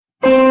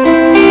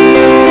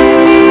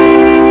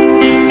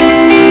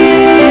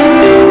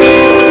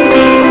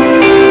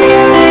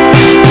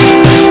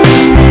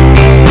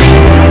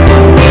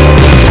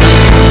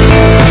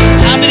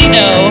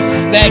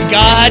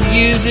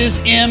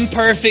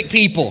imperfect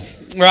people.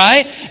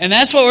 Right? And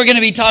that's what we're going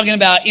to be talking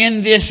about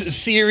in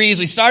this series.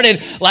 We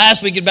started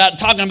last week about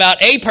talking about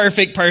a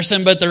perfect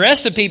person, but the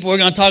rest of the people we're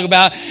going to talk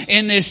about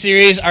in this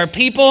series are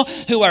people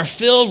who are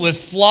filled with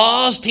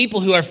flaws,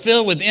 people who are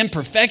filled with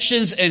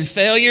imperfections and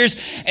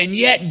failures, and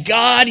yet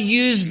God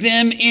used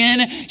them in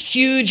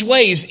huge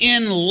ways,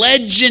 in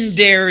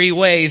legendary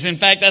ways. In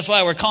fact, that's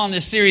why we're calling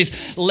this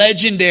series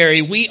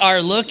Legendary. We are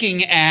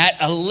looking at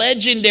a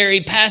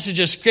legendary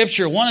passage of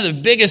Scripture, one of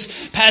the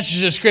biggest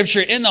passages of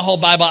Scripture in the whole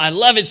Bible. I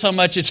love it so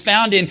much. It's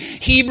found in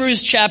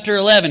Hebrews chapter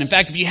 11. In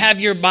fact, if you have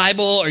your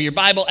Bible or your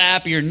Bible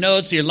app or your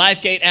notes or your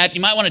LifeGate app,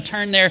 you might want to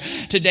turn there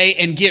today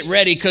and get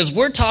ready because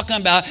we're talking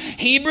about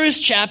Hebrews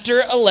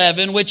chapter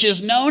 11, which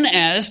is known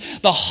as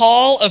the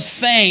Hall of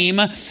Fame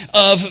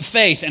of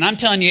Faith. And I'm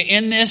telling you,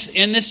 in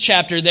this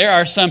chapter, there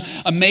are some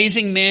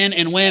amazing men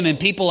and women,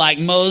 people like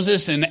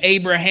Moses and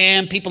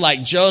Abraham, people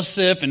like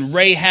Joseph and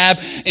Rahab,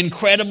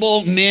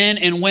 incredible men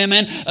and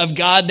women of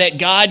God that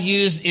God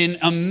used in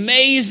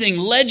amazing,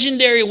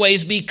 legendary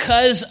ways because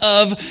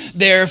of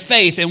their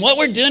faith. And what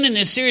we're doing in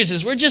this series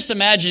is we're just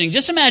imagine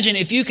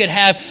if you could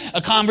have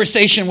a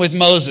conversation with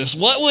Moses.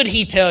 What would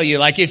he tell you?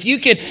 Like if you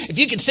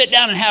could sit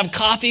down and have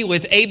coffee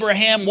with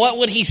Abraham, what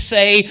would he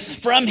say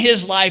from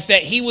his life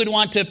that he would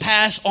want to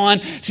pass on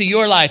to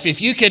your life?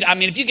 If you could have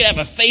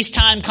a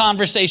FaceTime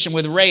conversation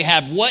with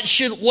Rahab, what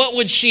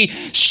would she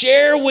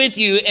share with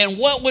you? And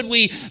what would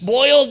we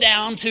boil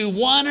down to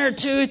one or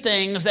two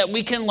things that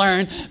we can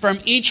learn from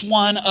each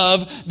one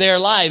of their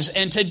lives?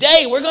 And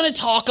today we're going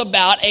to talk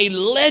about a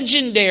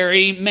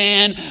legendary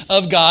man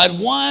of God,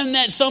 one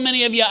that so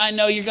many of you, I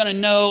know you're going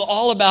to know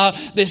all about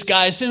this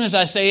guy as soon as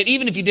I say it.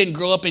 Even if you didn't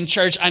grow up in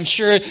church, I'm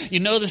sure you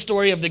know the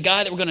story of the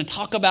guy that we're going to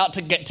talk about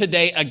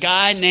today, a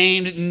guy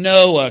named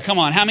Noah. Come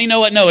on, how many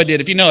know what Noah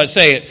did? If you know it,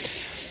 say it.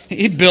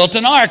 He built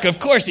an ark. Of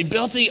course, he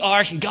built the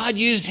ark, and God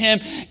used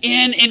him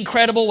in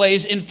incredible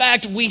ways. In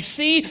fact, we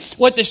see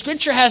what the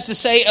Scripture has to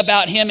say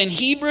about him in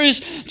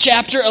Hebrews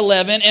chapter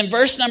 11 and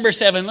verse number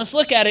 7. Let's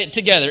look at it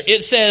together.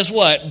 It says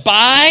what?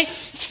 By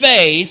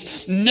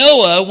faith,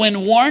 Noah,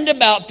 when warned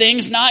about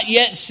things not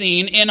yet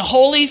seen, in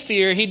holy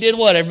fear, he did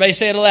what? Everybody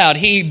say it aloud.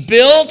 He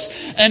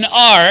built an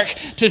ark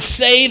to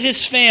save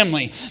his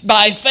family.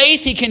 By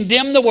faith, he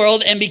condemned the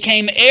world and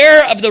became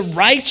heir of the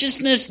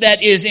righteousness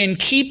that is in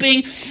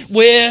keeping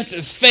with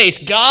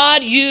faith.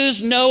 God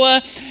used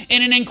Noah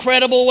in an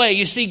incredible way.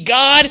 You see,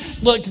 God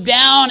looked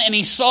down and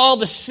he saw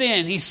the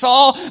sin. He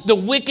saw the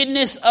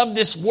wickedness of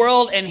this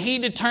world, and he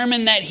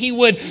determined that he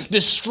would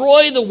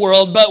destroy the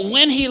world. But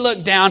when he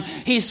looked down,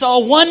 he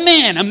saw one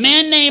man, a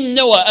man named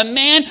Noah, a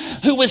man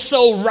who was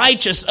so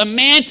righteous, a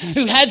man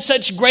who had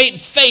such great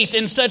faith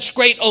and such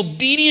great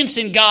obedience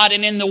in God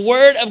and in the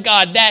Word of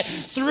God, that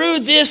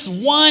through this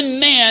one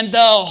man, the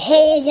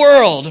whole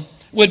world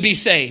would be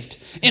saved.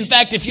 In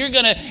fact, if you were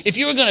going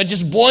to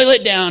just boil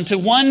it down to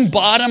one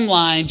bottom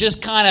line,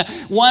 just kind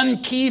of one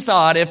key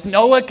thought, if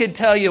Noah could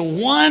tell you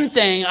one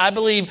thing, I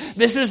believe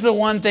this is the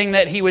one thing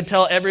that he would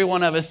tell every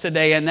one of us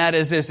today, and that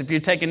is this. If you're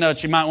taking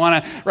notes, you might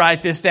want to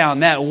write this down.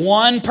 That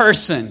one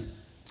person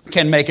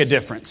can make a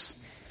difference.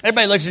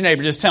 Everybody look at your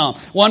neighbor, just tell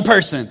them, one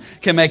person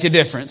can make a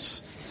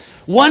difference.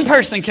 One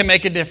person can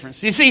make a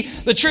difference. You see,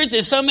 the truth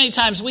is so many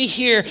times we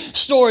hear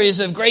stories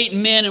of great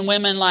men and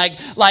women like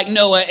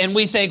Noah, and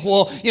we think,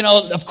 well,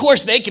 of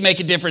course they can make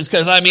a difference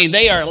because,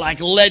 they are like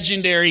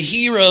legendary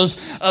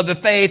heroes of the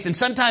faith. And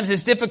sometimes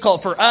it's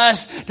difficult for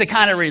us to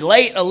kind of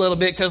relate a little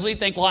bit because we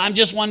think, well, I'm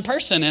just one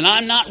person and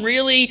I'm not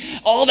really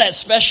all that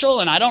special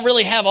and I don't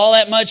really have all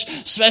that much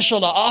special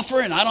to offer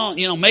and I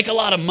don't, make a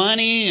lot of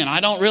money and I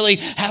don't really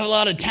have a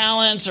lot of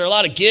talents or a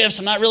lot of gifts.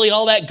 I'm not really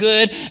all that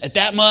good at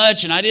that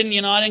much, and I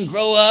didn't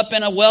grow up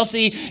in a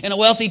wealthy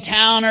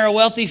town or a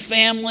wealthy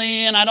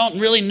family, and I don't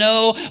really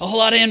know a whole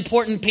lot of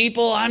important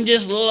people. I'm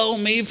just little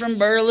old me from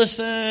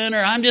Burleson, or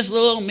I'm just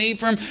little old me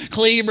from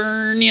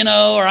Cleburne,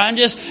 or I'm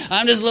just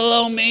little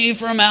old me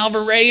from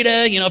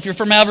Alvarado. If you're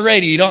from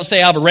Alvarado, you don't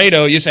say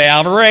Alvarado, you say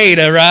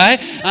Alvarado, right?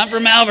 I'm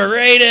from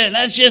Alvarado, and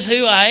that's just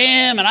who I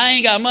am, and I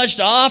ain't got much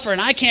to offer,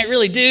 and I can't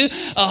really do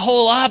a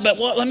whole lot. But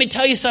let me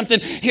tell you something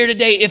here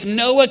today. If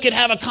Noah could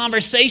have a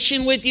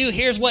conversation with you,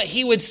 here's what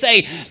he would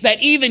say: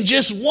 that even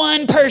just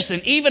one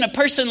person, even a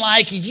person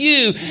like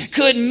you,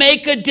 could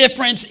make a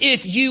difference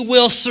if you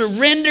will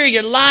surrender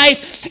your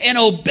life and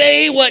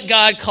obey what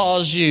God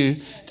calls you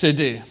to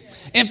do.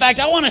 In fact,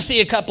 I want to see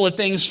a couple of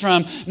things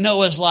from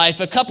Noah's life,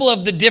 a couple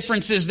of the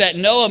differences that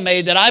Noah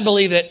made that I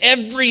believe that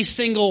every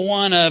single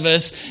one of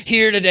us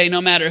here today,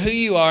 no matter who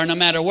you are, no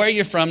matter where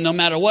you're from, no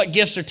matter what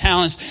gifts or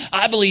talents,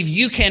 I believe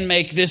you can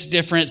make this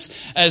difference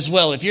as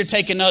well. If you're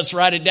taking notes,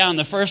 write it down.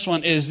 The first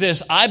one is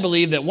this: I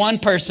believe that one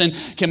person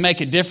can make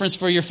a difference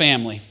for your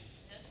family.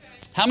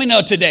 How many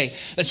know today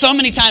that so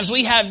many times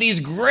we have these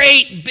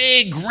great,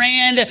 big,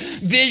 grand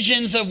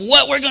visions of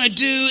what we're going to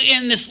do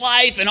in this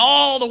life and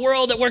all the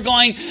world that we're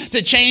going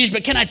to change?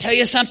 But can I tell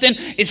you something?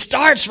 It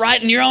starts right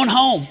in your own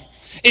home.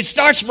 It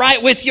starts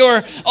right with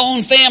your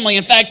own family.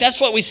 In fact,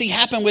 that's what we see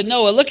happen with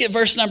Noah. Look at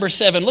verse number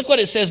 7. Look what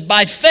it says.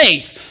 By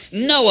faith,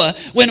 Noah,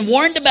 when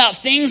warned about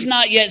things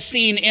not yet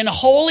seen, in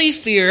holy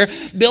fear,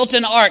 built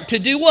an ark. To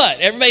do what?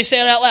 Everybody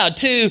say it out loud.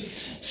 To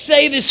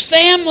save his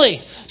family.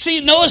 See,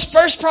 Noah's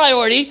first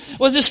priority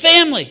was his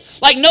family.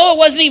 Like Noah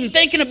wasn't even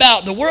thinking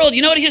about the world.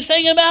 You know what he was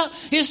thinking about?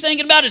 He was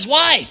thinking about his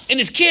wife and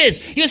his kids.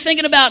 He was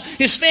thinking about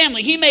his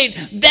family. He made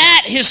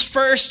that his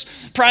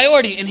first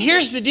priority. And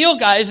here's the deal,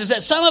 guys, is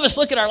that some of us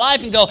look at our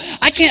life and go,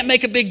 I can't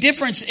make a big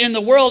difference in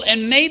the world.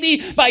 And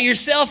maybe by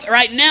yourself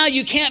right now,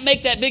 you can't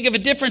make that big of a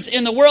difference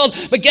in the world.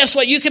 But guess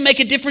what? You can make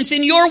a difference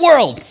in your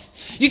world.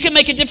 You can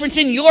make a difference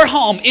in your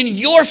home, in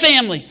your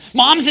family.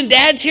 Moms and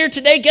dads here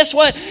today, guess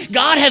what?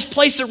 God has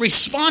placed a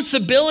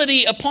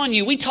responsibility upon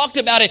you. We talked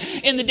about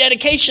it in the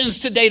dedications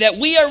today, that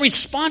we are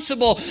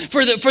responsible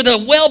for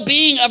the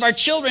well-being of our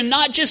children,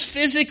 not just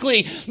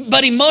physically,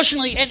 but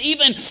emotionally and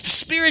even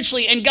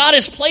spiritually. And God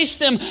has placed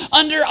them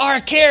under our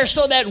care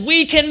so that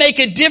we can make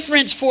a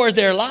difference for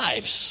their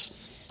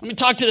lives. Let me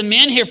talk to the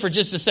men here for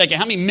just a second.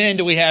 How many men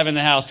do we have in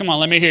the house? Come on,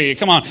 let me hear you.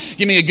 Come on,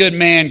 give me a good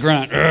man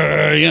grunt.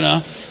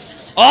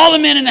 All the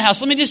men in the house.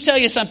 Let me just tell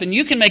you something.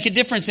 You can make a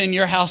difference in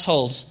your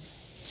households.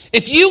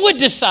 If you would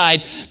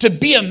decide to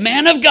be a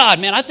man of God,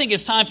 man, I think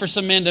it's time for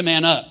some men to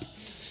man up.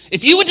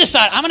 If you would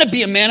decide, I'm going to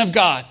be a man of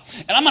God,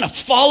 and I'm going to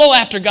follow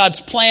after God's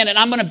plan, and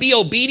I'm going to be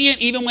obedient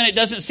even when it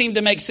doesn't seem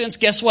to make sense,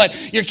 guess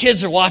what? Your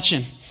kids are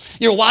watching.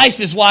 Your wife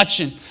is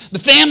watching. The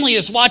family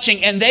is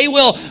watching, and they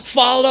will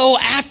follow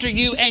after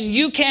you, and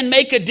you can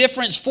make a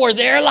difference for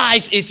their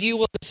life if you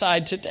will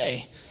decide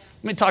today.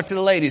 Let me talk to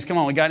the ladies. Come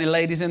on, we got any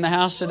ladies in the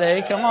house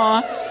today? Come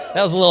on.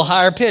 That was a little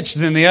higher pitched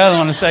than the other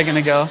one a second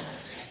ago.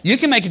 You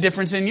can make a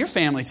difference in your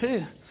family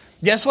too.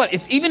 Guess what?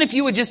 Even if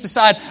you would just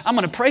decide, I'm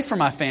going to pray for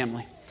my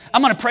family.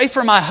 I'm going to pray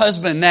for my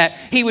husband that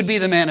he would be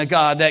the man of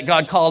God that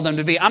God called him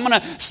to be. I'm going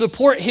to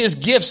support his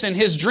gifts and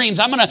his dreams.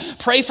 I'm going to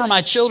pray for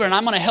my children.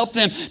 I'm going to help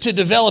them to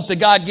develop the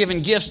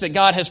God-given gifts that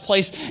God has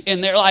placed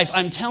in their life.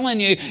 I'm telling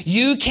you,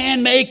 you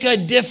can make a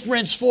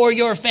difference for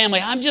your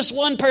family. I'm just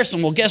one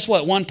person. Well, guess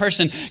what? One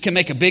person can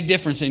make a big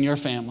difference in your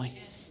family.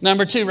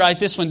 Number 2, write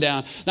this one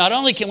down. Not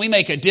only can we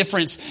make a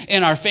difference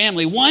in our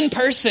family, one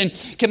person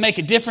can make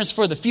a difference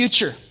for the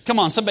future. Come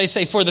on, somebody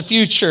say for the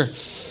future.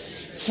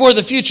 For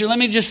the future. Let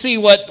me just see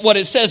what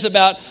it says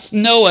about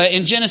Noah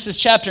in Genesis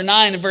chapter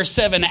 9 and verse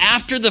 7.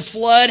 After the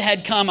flood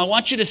had come, I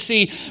want you to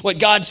see what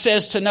God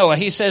says to Noah.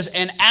 He says,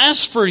 and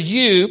as for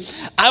you,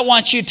 I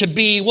want you to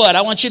be what?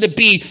 I want you to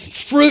be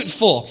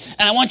fruitful.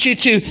 And I want you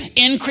to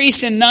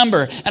increase in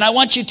number. And I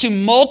want you to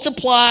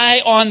multiply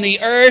on the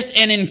earth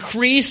and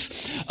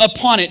increase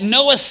upon it.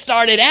 Noah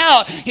started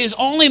out, his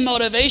only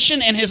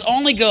motivation and his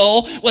only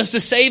goal was to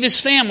save his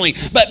family.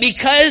 But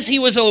because he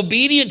was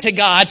obedient to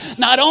God,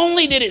 not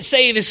only did it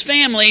save his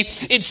family,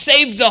 it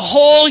saved the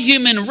whole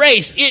human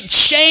race. It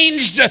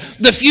changed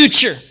the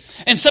future.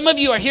 And some of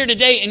you are here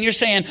today and you're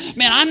saying,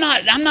 man, I'm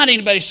not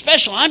anybody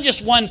special. I'm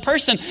just one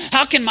person.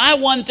 How can my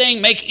one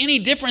thing make any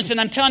difference? And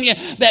I'm telling you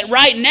that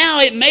right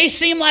now it may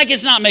seem like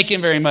it's not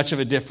making very much of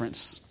a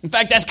difference. In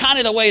fact, that's kind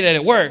of the way that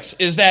it works,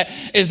 is that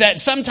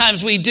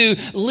sometimes we do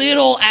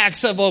little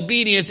acts of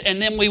obedience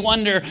and then we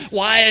wonder,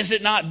 why is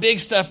it not big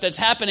stuff that's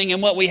happening?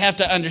 And what we have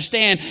to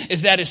understand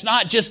is that it's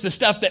not just the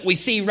stuff that we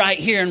see right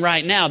here and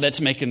right now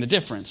that's making the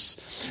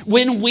difference.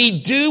 When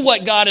we do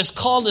what God has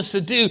called us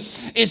to do,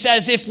 it's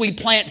as if we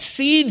plant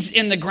seeds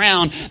in the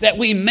ground that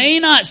we may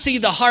not see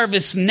the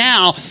harvest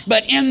now,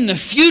 but in the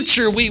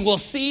future we will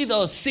see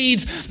those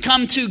seeds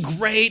come to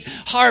great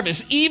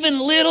harvest. Even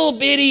little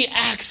bitty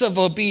acts of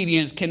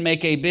obedience can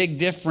make a big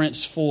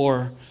difference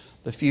for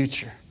the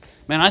future.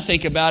 Man, I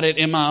think about it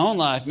in my own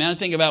life. Man, I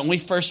think about when we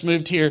first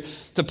moved here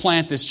to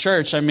plant this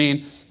church. I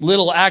mean,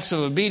 little acts of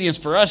obedience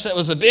for us, that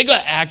was a big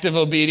act of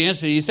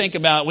obedience. And you think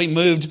about, we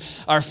moved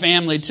our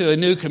family to a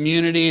new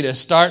community to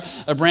start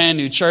a brand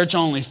new church.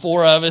 Only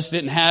 4 of us,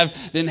 didn't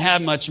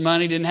have much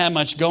money, didn't have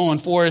much going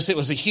for us. It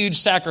was a huge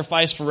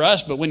sacrifice for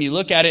us. But when you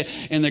look at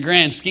it in the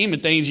grand scheme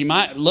of things, you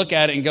might look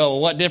at it and go,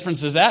 well, what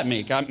difference does that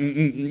make?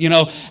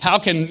 How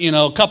can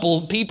a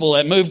couple people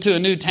that moved to a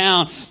new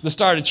town to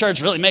start a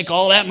church really make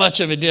all that much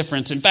of a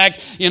difference? In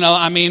fact,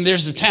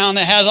 there's a town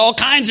that has all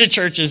kinds of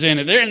churches in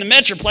it. They're in the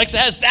Metroplex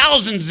that has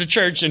thousands of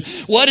church. And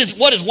what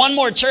is one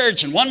more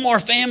church and one more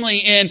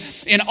family and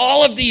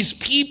all of these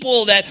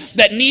people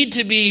that need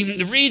to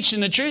be reached?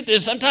 And the truth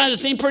is, sometimes it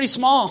seems pretty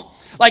small.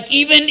 Like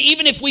even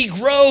if we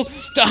grow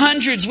to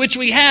hundreds, which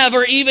we have,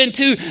 or even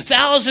to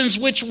thousands,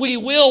 which we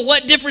will,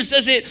 what difference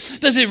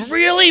does it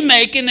really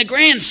make in the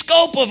grand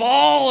scope of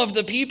all of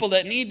the people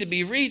that need to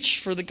be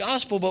reached for the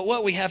gospel? But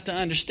what we have to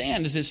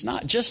understand is it's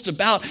not just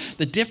about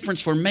the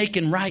difference we're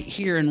making right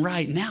here and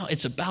right now.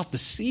 It's about the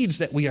seeds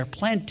that we are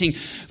planting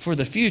for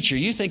the future.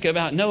 You think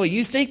about Noah.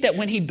 You think that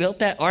when he built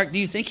that ark, do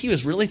you think he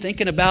was really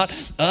thinking about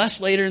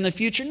us later in the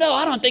future? No,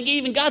 I don't think he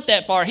even got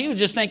that far. He was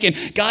just thinking,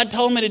 God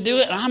told me to do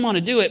it, and I'm going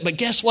to do it. But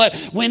guess what?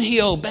 When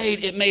he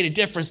obeyed, it made a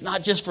difference,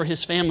 not just for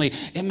his family,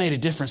 it made a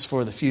difference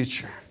for the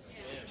future.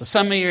 So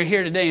some of you are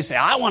here today and say,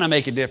 I want to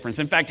make a difference.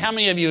 In fact, how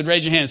many of you would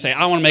raise your hand and say,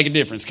 I want to make a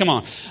difference? Come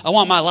on. I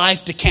want my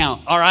life to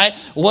count. All right.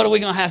 What are we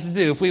going to have to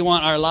do if we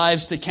want our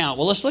lives to count?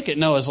 Well, let's look at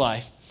Noah's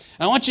life.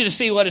 And I want you to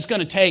see what it's going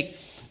to take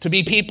to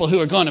be people who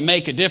are going to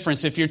make a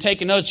difference. If you're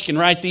taking notes, you can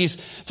write these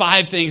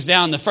 5 things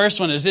down. The first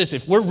one is this.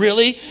 If we're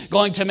really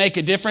going to make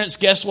a difference,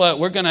 guess what?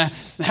 We're going to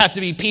have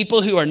to be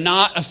people who are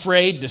not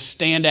afraid to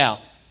stand out.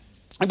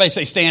 Everybody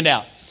say stand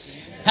out.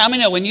 How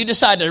many know when you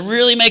decide to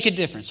really make a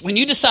difference, when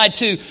you decide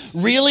to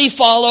really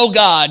follow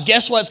God,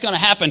 guess what's going to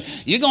happen?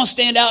 You're going to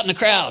stand out in the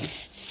crowd.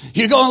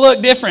 You're going to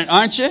look different,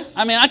 aren't you?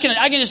 I mean, I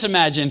can just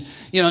imagine,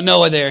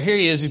 Noah there. Here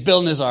he is. He's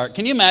building his ark.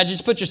 Can you imagine?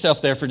 Just put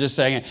yourself there for just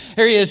a second.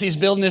 Here he is. He's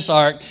building this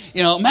ark.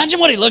 Imagine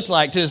what he looked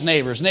like to his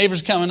neighbors.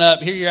 Neighbors coming up.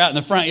 Here you're out in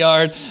the front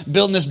yard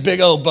building this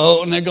big old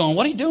boat. And they're going,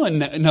 what are you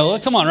doing, Noah?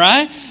 Come on,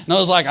 right?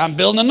 Noah's like, I'm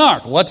building an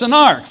ark. What's an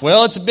ark?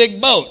 Well, it's a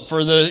big boat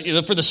for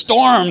the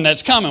storm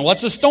that's coming.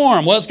 What's a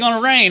storm? Well, it's going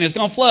to rain. It's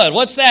going to flood.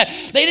 What's that?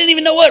 They didn't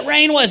even know what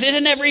rain was. It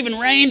had never even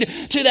rained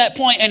to that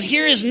point. And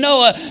here is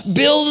Noah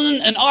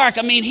building an ark.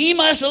 I mean, he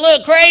must have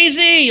looked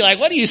crazy. Like,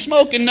 what are you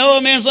smoking,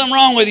 Noah? Man, something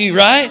wrong with you,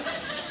 right?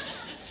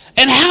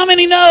 And how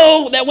many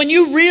know that when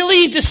you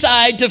really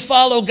decide to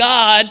follow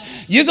God,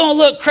 you're going to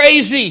look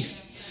crazy.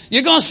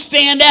 You're going to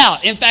stand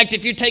out. In fact,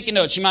 if you're taking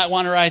notes, you might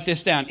want to write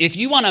this down. If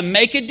you want to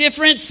make a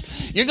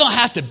difference, you're going to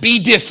have to be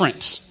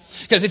different.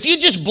 Because if you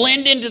just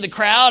blend into the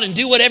crowd and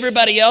do what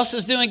everybody else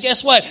is doing,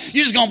 guess what?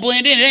 You're just going to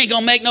blend in. It ain't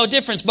going to make no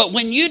difference. But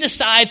when you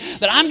decide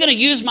that I'm going to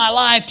use my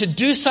life to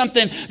do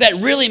something that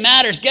really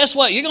matters, guess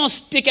what? You're going to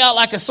stick out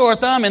like a sore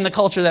thumb in the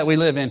culture that we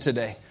live in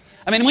today.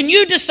 I mean, when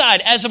you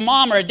decide as a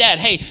mom or a dad,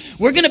 hey,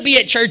 we're going to be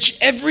at church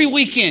every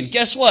weekend,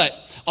 guess what?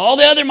 All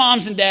the other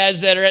moms and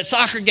dads that are at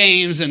soccer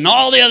games and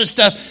all the other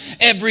stuff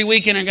every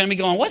weekend are going to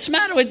be going, what's the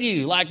matter with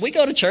you? Like, we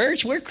go to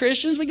church. We're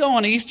Christians. We go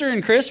on Easter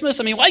and Christmas.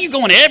 I mean, why are you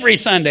going every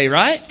Sunday,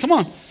 right? Come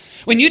on.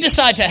 When you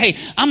decide to, hey,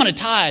 I'm going to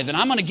tithe and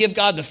I'm going to give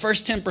God the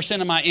first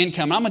 10% of my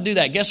income, I'm going to do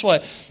that. Guess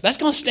what? That's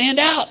going to stand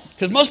out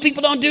because most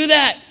people don't do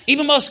that.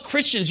 Even most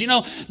Christians, you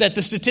know that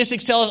the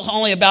statistics tell us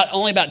only about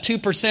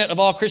 2% of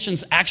all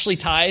Christians actually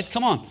tithe.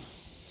 Come on.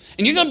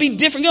 And you're going to be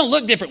different. You're going to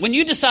look different. When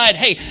you decide,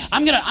 hey,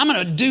 I'm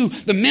going to do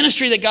the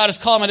ministry that God has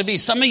called me to be.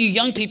 Some of you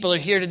young people are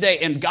here today,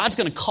 and God's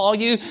going to call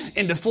you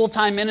into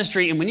full-time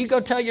ministry. And when you go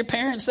tell your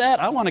parents that,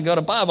 I want to go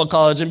to Bible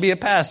college and be a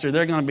pastor,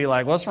 they're going to be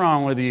like, what's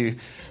wrong with you?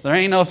 There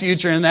ain't no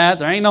future in that.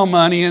 There ain't no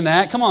money in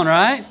that. Come on,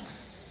 right?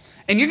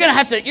 And you're going to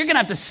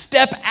have to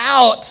step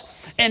out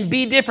and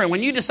be different.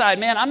 When you decide,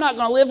 man, I'm not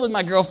going to live with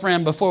my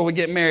girlfriend before we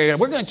get married.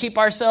 We're going to keep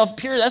ourselves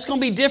pure. That's going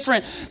to be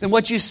different than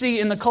what you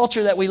see in the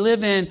culture that we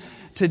live in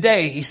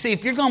today. You see,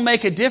 if you're going to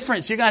make a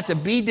difference, you're going to have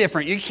to be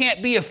different. You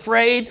can't be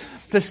afraid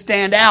to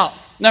stand out.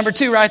 Number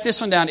 2, write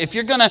this one down. If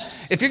you're going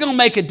to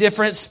make a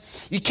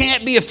difference, you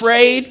can't be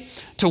afraid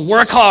to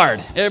work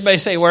hard. Everybody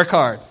say work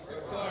hard.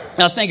 Work hard.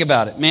 Now think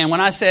about it. Man,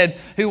 when I said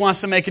who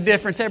wants to make a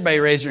difference, everybody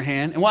raise your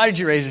hand. And why did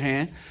you raise your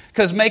hand?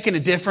 Because making a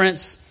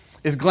difference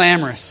is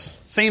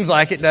glamorous. Seems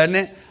like it, doesn't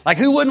it? Like,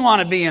 who wouldn't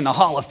want to be in the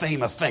Hall of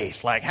Fame of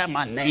Faith? Like, have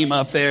my name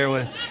up there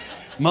with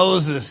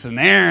Moses and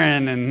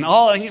Aaron and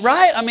all,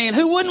 right? I mean,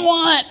 who wouldn't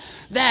want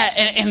that?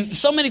 And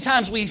so many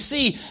times we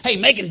see, hey,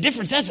 making a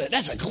difference,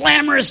 that's a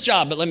glamorous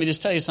job. But let me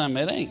just tell you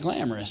something, it ain't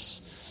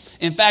glamorous.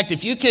 In fact,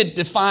 if you could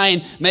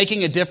define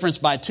making a difference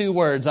by 2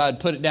 words, I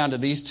would put it down to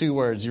these 2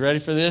 words. You ready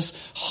for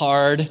this?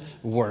 Hard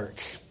work.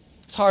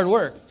 It's hard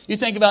work. You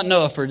think about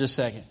Noah for just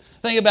a second.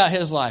 Think about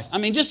his life. I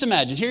mean, just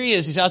imagine. Here he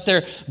is. He's out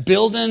there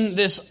building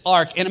this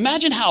ark. And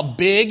imagine how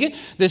big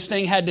this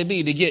thing had to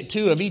be to get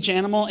 2 of each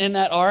animal in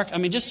that ark. I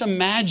mean, just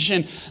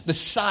imagine the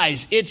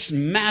size. It's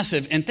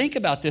massive. And think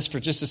about this for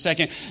just a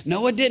second.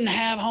 Noah didn't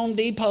have Home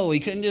Depot. He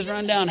couldn't just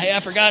run down, hey, I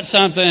forgot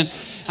something.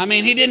 I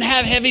mean, he didn't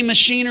have heavy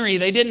machinery.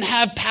 They didn't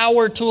have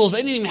power tools. They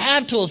didn't even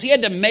have tools. He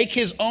had to make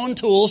his own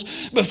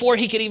tools before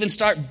he could even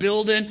start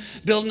building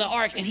the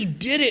ark. And he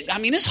did it. I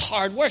mean, it's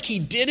hard work. He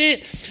did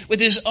it with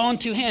his own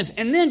 2 hands.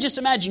 And then just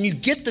imagine you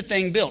get the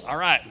thing built. All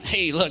right.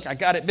 Hey, look, I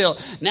got it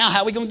built. Now,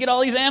 how are we going to get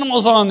all these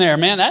animals on there?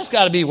 Man, that's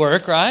got to be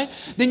work, right?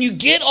 Then you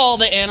get all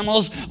the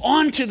animals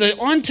onto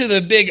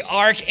the big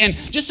ark. And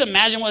just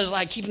imagine what it's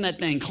like keeping that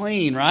thing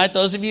clean, right?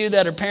 Those of you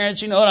that are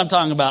parents, you know what I'm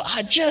talking about.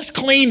 I just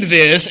cleaned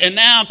this. And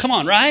now, come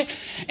on, right?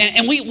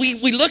 And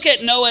we look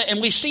at Noah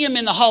and we see him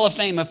in the Hall of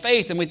Fame of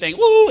Faith. And we think,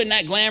 woo, isn't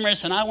that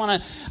glamorous? And I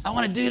want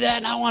to do that.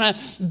 And I want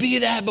to be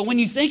that. But when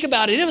you think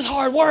about it, it was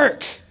hard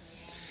work.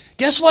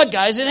 Guess what,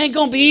 guys? It ain't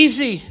going to be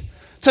easy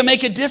to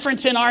make a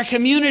difference in our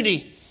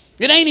community.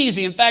 It ain't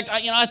easy. In fact,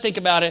 I think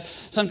about it.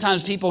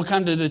 Sometimes people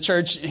come to the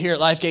church here at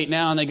LifeGate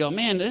now and they go,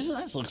 man, this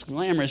looks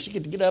glamorous. You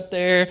get to get up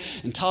there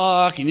and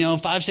talk and,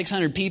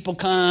 500-600 people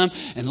come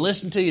and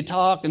listen to you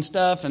talk and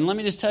stuff. And let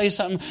me just tell you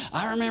something.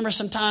 I remember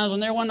sometimes when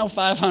there wasn't no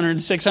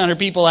 500, 600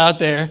 people out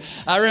there.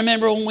 I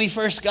remember when we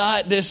first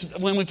got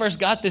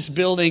this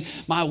building,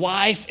 my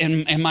wife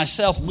and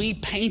myself, we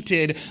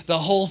painted the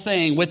whole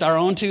thing with our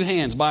own 2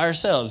 hands by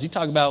ourselves. You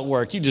talk about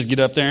work. You just get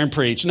up there and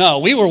preach. No,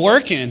 we were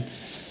working.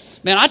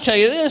 Man, I tell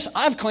you this,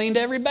 I've cleaned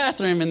every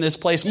bathroom in this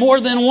place more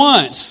than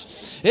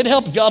once. It'd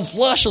help if y'all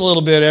flush a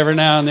little bit every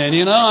now and then,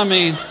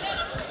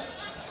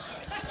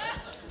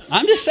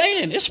 I'm just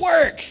saying, it's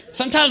work.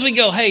 Sometimes we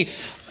go, hey,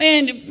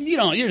 man,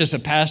 you're just a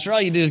pastor.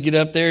 All you do is get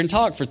up there and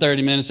talk for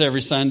 30 minutes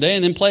every Sunday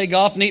and then play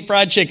golf and eat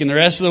fried chicken the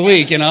rest of the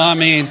week,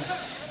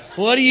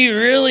 What do you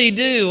really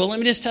do? Well, let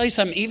me just tell you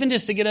something. Even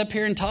just to get up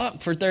here and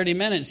talk for 30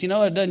 minutes, it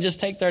doesn't just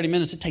take 30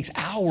 minutes. It takes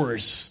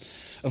hours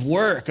of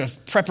work,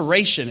 of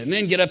preparation, and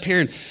then get up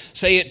here and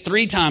say it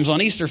 3 times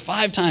on Easter,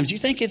 5 times. You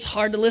think it's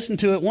hard to listen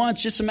to it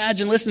once? Just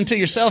imagine listening to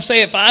yourself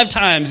say it 5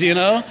 times,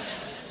 And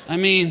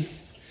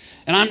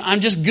I'm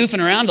just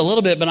goofing around a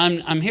little bit, but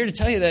I'm here to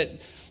tell you that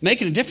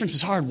making a difference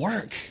is hard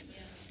work.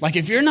 Like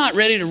if you're not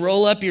ready to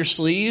roll up your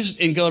sleeves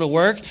and go to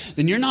work,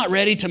 then you're not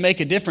ready to make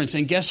a difference.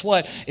 And guess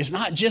what? It's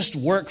not just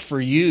work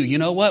for you. You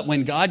know what?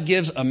 When God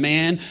gives a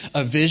man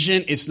a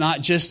vision, it's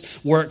not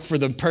just work for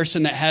the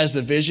person that has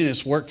the vision.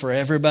 It's work for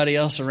everybody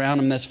else around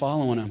him that's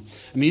following him.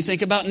 You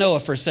think about Noah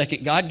for a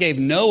second. God gave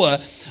Noah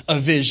a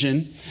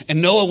vision,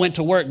 and Noah went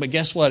to work. But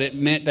guess what? It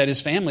meant that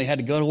his family had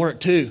to go to work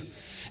too.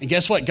 And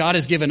guess what? God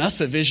has given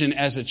us a vision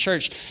as a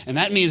church. And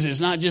that means it's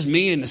not just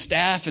me and the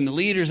staff and the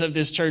leaders of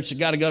this church that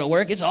got to go to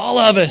work. It's all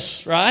of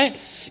us, right?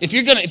 If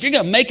you're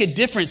gonna make a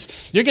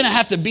difference, you're gonna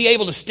have to be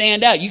able to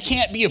stand out. You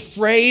can't be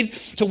afraid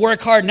to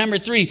work hard. Number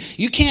 3,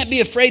 you can't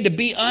be afraid to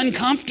be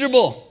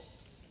uncomfortable.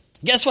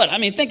 Guess what?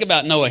 Think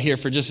about Noah here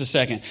for just a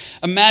second.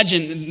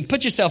 Imagine,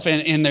 put yourself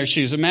in their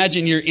shoes.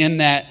 Imagine you're in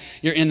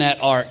that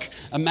ark.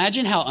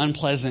 Imagine how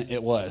unpleasant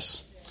it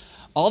was.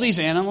 All these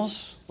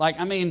animals,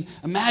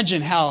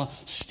 imagine how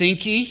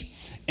stinky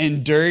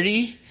and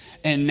dirty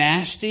and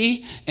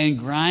nasty and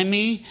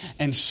grimy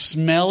and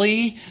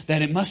smelly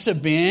that it must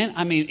have been.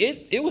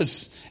 It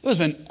was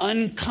an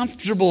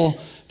uncomfortable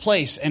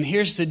place. And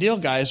here's the deal,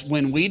 guys.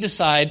 When we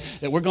decide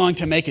that we're going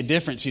to make a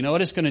difference, you know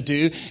what it's going to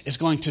do? It's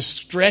going to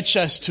stretch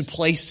us to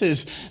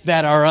places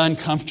that are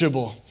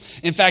uncomfortable.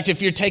 In fact,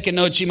 if you're taking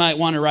notes, you might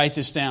want to write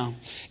this down.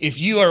 If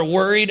you are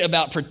worried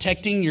about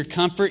protecting your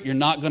comfort, you're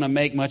not going to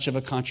make much of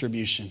a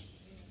contribution.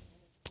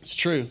 It's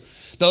true.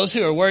 Those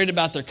who are worried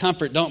about their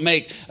comfort don't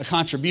make a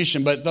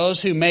contribution, but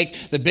those who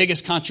make the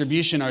biggest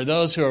contribution are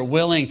those who are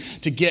willing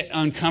to get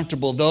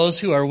uncomfortable, those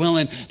who are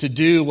willing to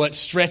do what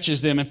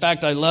stretches them. In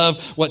fact, I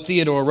love what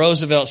Theodore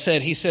Roosevelt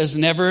said. He says,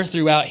 "Never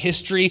throughout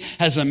history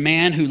has a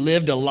man who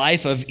lived a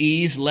life of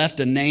ease left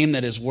a name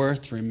that is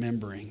worth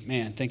remembering."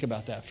 Man, think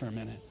about that for a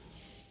minute.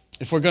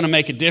 If we're going to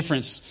make a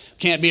difference, we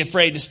can't be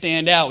afraid to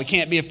stand out. We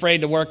can't be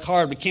afraid to work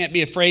hard. We can't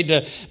be afraid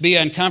to be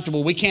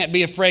uncomfortable. We can't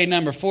be afraid,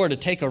 number 4, to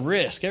take a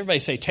risk. Everybody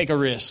say, take a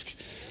risk.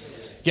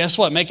 Guess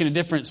what? Making a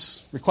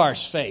difference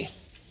requires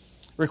faith.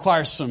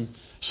 Requires some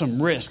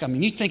risk.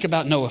 You think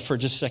about Noah for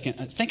just a second.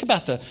 Think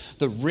about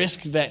the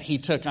risk that he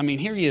took.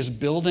 Here he is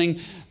building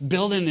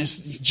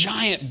this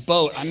giant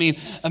boat.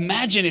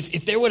 Imagine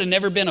if there would have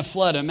never been a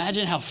flood.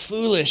 Imagine how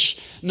foolish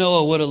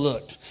Noah would have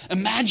looked.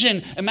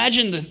 Imagine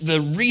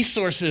the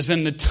resources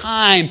and the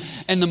time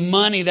and the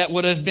money that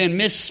would have been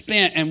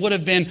misspent and would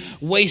have been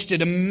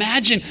wasted.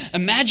 Imagine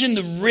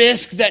the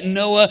risk that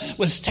Noah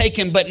was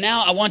taking. But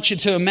now I want you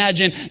to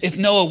imagine if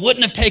Noah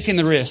wouldn't have taken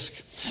the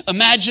risk.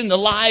 Imagine the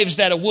lives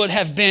that would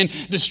have been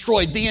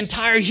destroyed. The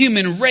entire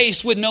human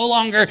race would no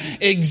longer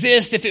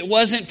exist if it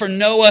wasn't for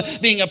Noah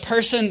being a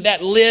person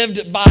that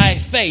lived by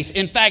faith.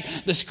 In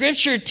fact, the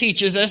scripture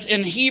teaches us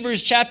in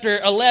Hebrews chapter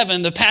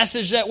 11, the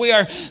passage that we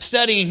are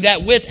studying,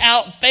 that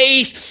without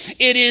faith,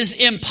 it is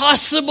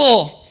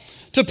impossible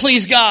to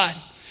please God.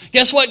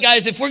 Guess what,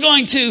 guys? If we're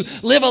going to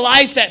live a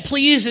life that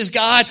pleases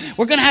God,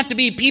 we're going to have to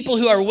be people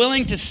who are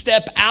willing to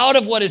step out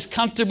of what is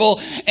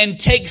comfortable and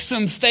take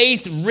some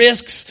faith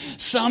risks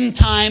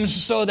sometimes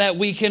so that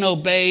we can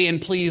obey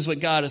and please what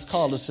God has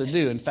called us to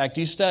do. In fact,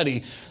 you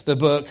study the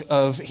book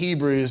of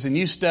Hebrews and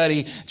you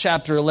study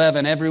chapter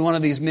 11, every one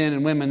of these men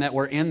and women that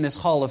were in this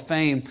hall of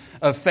fame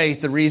of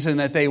faith, the reason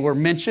that they were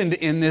mentioned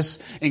in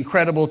this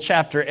incredible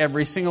chapter,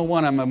 every single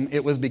one of them,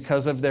 it was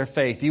because of their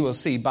faith. You will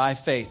see by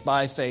faith,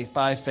 by faith,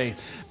 by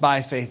faith,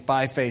 by faith,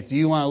 by faith. Do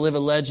you want to live a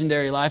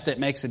legendary life that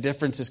makes a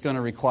difference? It's going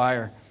to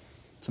require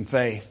some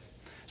faith.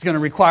 It's going to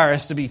require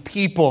us to be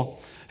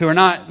people who are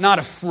not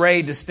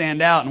afraid to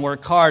stand out and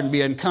work hard and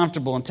be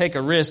uncomfortable and take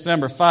a risk.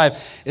 Number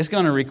 5, it's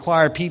going to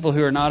require people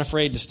who are not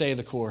afraid to stay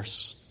the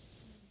course.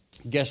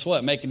 Guess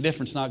what? Making a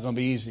difference is not going to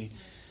be easy.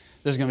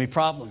 There's going to be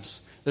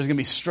problems. There's going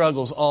to be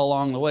struggles all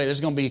along the way.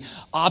 There's going to be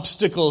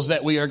obstacles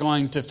that we are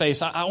going to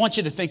face. I want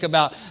you to think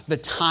about the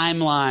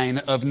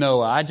timeline of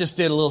Noah. I just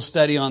did a little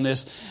study on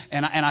this,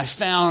 and I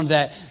found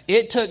that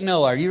it took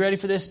Noah, are you ready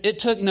for this? It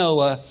took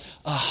Noah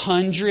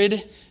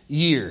 100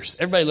 years.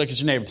 Everybody look at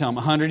your neighbor, tell them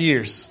 100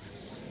 years.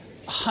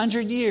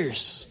 100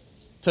 years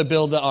to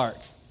build the ark.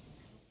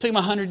 It took him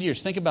 100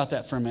 years. Think about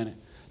that for a minute.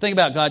 Think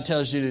about God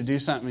tells you to do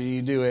something and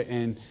you do it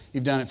and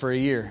you've done it for a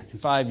year and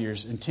 5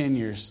 years and 10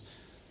 years,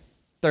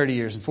 30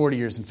 years and 40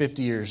 years and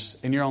 50 years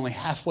and you're only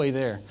halfway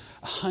there.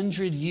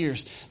 100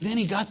 years. Then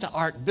he got the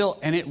ark built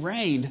and it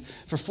rained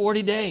for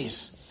 40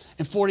 days.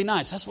 and 40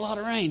 nights. That's a lot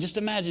of rain. Just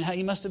imagine how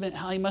he must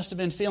have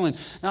been feeling.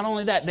 Not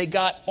only that, they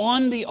got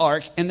on the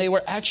ark, and they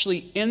were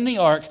actually in the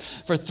ark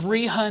for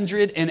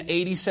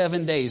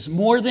 387 days,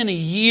 more than a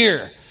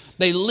year.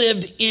 They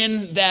lived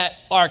in that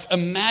ark.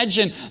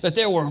 Imagine that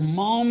there were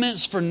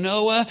moments for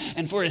Noah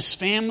and for his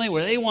family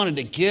where they wanted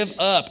to give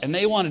up and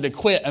they wanted to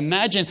quit.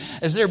 Imagine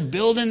as they're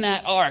building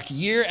that ark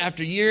year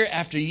after year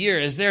after year,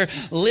 as they're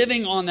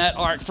living on that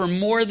ark for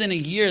more than a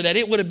year, that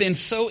it would have been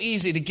so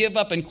easy to give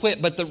up and quit.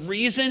 But the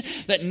reason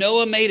that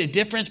Noah made a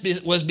difference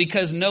was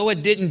because Noah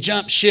didn't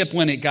jump ship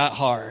when it got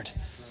hard.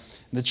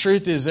 The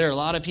truth is there are a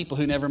lot of people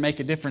who never make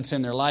a difference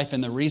in their life,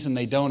 and the reason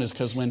they don't is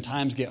because when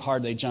times get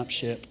hard, they jump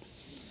ship.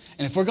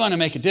 And if we're going to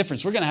make a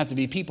difference, we're going to have to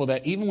be people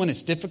that even when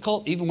it's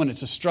difficult, even when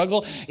it's a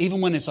struggle, even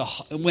when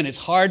it's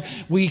hard,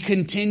 we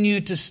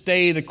continue to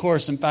stay the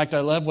course. In fact, I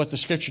love what the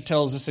scripture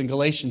tells us in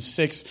Galatians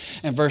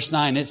 6 and verse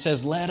 9. It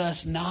says, let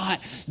us not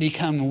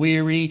become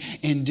weary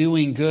in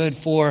doing good,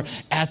 for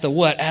at the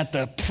what? At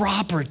the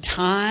proper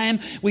time,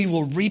 we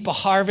will reap a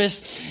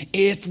harvest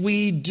if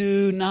we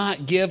do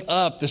not give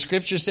up. The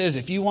scripture says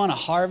if you want to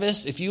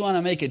harvest, if you want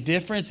to make a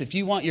difference, if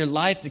you want your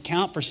life to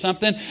count for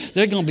something,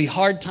 there are going to be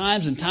hard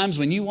times and times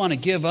when you want to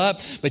give up,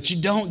 but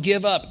you don't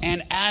give up.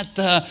 And at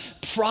the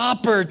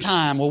proper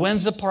time. Well,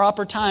 when's the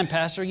proper time,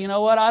 Pastor? You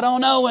know what? I don't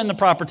know when the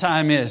proper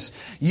time is.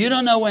 You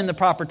don't know when the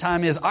proper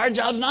time is. Our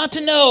job's not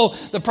to know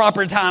the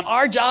proper time.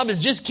 Our job is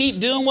just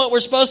keep doing what we're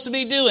supposed to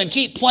be doing.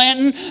 Keep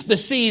planting the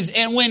seeds.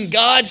 And when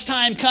God's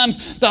time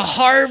comes, the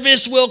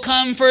harvest will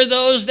come for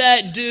those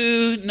that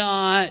do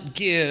not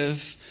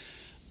give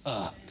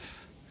up.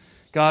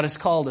 God has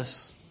called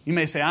us. You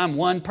may say, I'm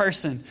one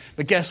person,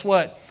 but guess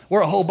what?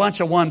 We're a whole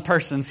bunch of one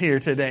persons here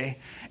today.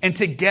 And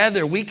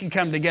together, we can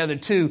come together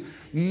to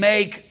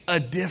make a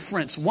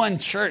difference. One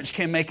church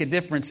can make a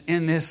difference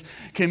in this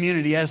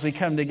community as we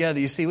come together.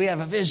 You see, we have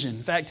a vision.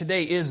 In fact,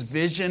 today is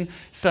Vision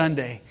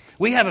Sunday.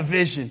 We have a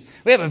vision.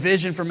 We have a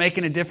vision for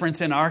making a difference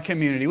in our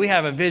community. We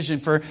have a vision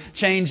for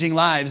changing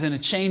lives and a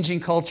changing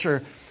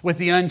culture with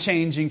the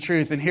unchanging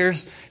truth. And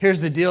here's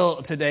the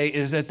deal today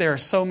is that there are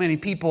so many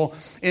people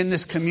in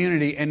this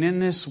community and in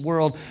this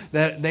world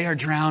that they are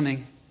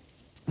drowning.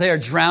 They are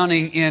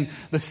drowning in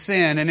the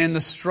sin and in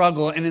the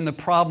struggle and in the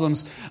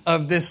problems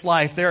of this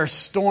life. There are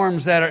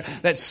storms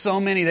that so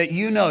many that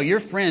you know, your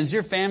friends,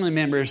 your family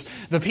members,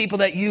 the people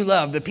that you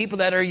love, the people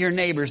that are your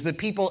neighbors, the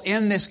people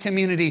in this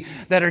community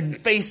that are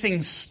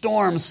facing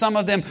storms. Some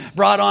of them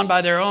brought on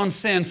by their own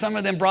sin. Some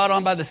of them brought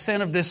on by the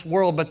sin of this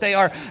world. But they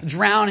are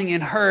drowning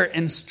in hurt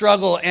and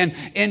struggle and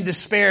in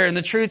despair. And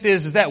the truth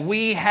is that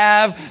we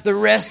have the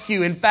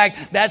rescue. In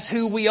fact, that's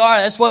who we are.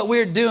 That's what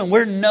we're doing.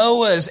 We're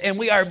Noahs, and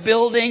we are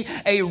building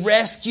a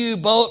rescue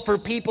boat for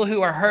people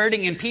who are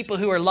hurting and people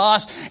who are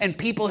lost and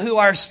people who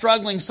are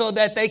struggling so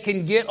that they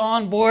can get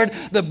on board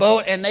the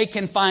boat and they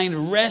can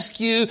find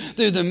rescue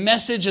through the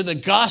message of the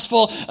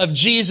gospel of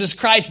Jesus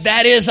Christ.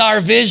 That is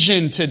our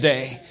vision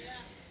today.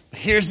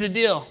 Here's the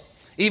deal.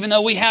 Even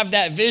though we have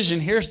that vision,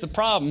 here's the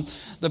problem.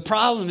 The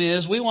problem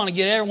is we want to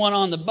get everyone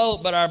on the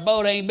boat, but our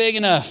boat ain't big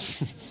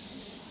enough.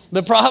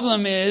 The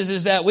problem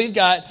is that we've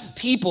got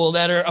people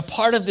that are a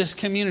part of this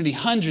community,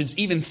 hundreds,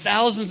 even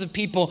thousands of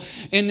people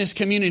in this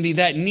community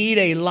that need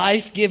a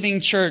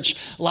life-giving church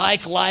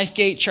like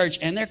Lifegate Church.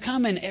 And they're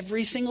coming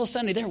every single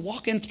Sunday. They're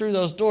walking through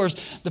those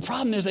doors. The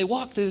problem is they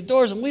walk through the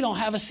doors and we don't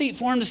have a seat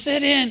for them to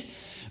sit in.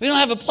 We don't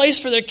have a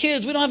place for their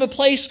kids. We don't have a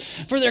place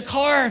for their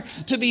car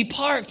to be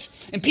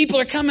parked. And people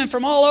are coming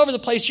from all over the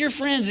place, your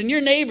friends and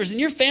your neighbors and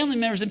your family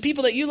members and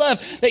people that you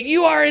love that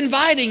you are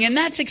inviting. And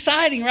that's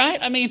exciting, right?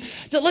 I mean,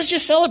 so let's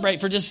just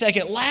celebrate for just a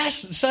second.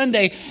 Last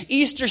Sunday,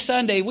 Easter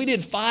Sunday, we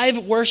did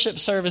 5 worship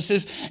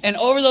services. And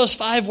over those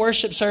 5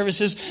 worship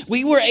services,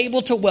 we were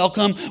able to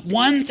welcome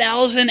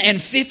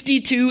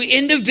 1,052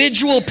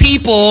 individual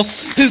people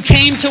who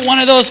came to one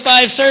of those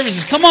 5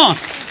 services. Come on.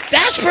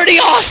 That's pretty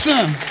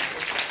awesome.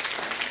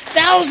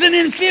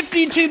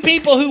 1,052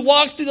 people who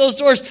walked through those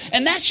doors.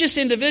 And that's just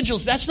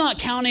individuals. That's not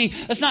counting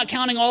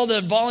all the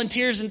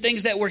volunteers and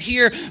things that were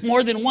here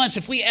more than once.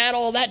 If we add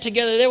all that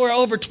together, there were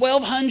over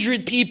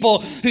 1,200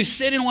 people who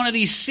sit in one of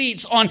these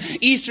seats on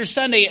Easter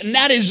Sunday. And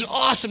that is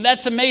awesome.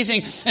 That's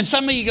amazing. And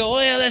some of you go,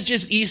 well, that's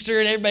just Easter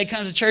and everybody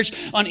comes to church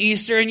on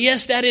Easter. And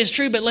yes, that is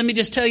true. But let me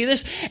just tell you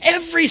this.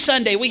 Every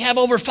Sunday, we have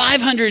over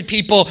 500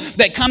 people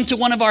that come to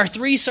one of our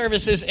 3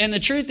 services. And the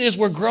truth is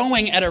we're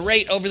growing at a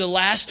rate over the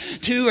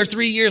last 2 or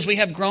 3 years. We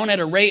have grown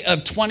at a rate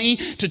of 20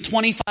 to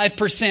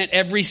 25%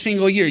 every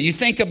single year. You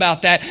think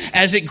about that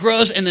as it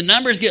grows and the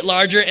numbers get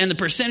larger and the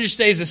percentage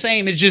stays the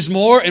same. It's just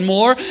more and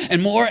more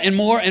and more and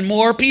more and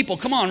more people.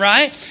 Come on,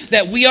 right?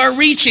 That we are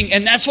reaching,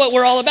 and that's what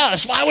we're all about.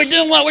 That's why we're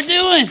doing what we're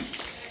doing,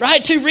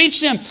 right? To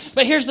reach them.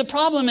 But here's the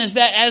problem is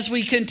that as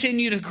we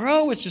continue to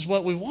grow, which is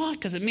what we want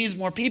because it means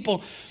more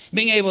people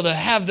being able to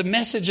have the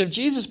message of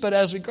Jesus. But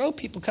as we grow,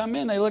 people come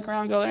in, they look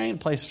around and go, there ain't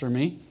a place for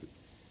me.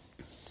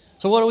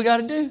 So what do we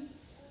got to do?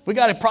 We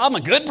got a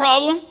problem, a good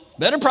problem,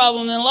 better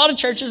problem than a lot of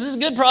churches. It's a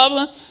good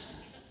problem,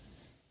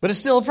 but it's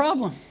still a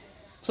problem.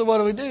 So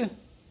what do?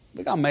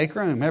 We got to make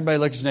room. Everybody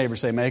look at your neighbor and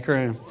say, make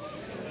room.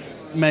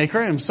 Make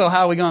room. So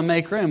how are we going to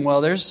make room?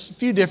 Well, there's a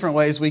few different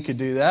ways we could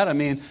do that. I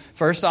mean,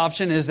 first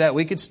option is that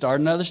we could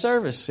start another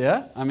service.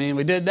 Yeah. I mean,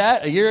 we did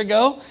that a year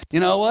ago. You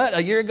know what?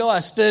 A year ago,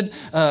 I stood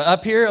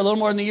up here a little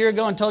more than a year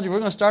ago and told you we're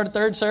going to start a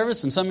third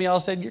service. And some of y'all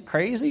said, you're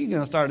crazy. You're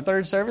going to start a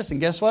third service. And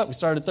guess what? We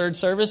started a third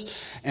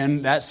service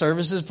and that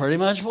service is pretty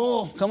much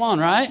full. Come on,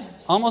 right?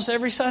 Almost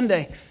every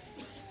Sunday.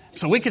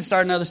 So we could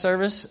start another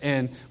service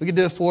and we could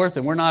do a fourth,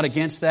 and we're not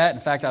against that.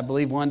 In fact, I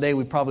believe one day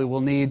we probably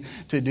will need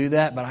to do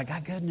that. But I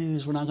got good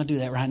news. We're not going to do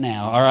that right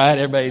now. All right?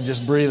 Everybody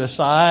just breathe a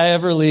sigh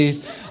of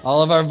relief.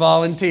 All of our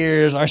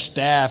volunteers, our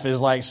staff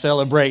is like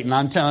celebrating.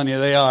 I'm telling you,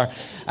 they are.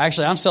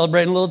 Actually, I'm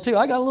celebrating a little too.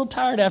 I got a little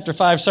tired after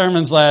 5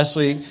 sermons last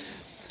week.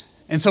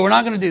 And so we're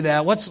not going to do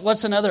that.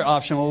 What's another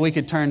option? Well, we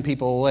could turn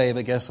people away,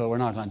 but guess what? We're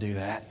not going to do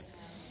that.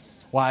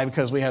 Why?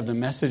 Because we have the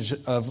message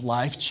of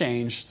life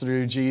change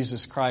through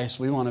Jesus Christ.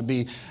 We want to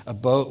be a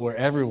boat where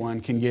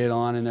everyone can get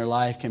on and their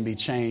life can be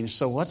changed.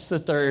 So what's the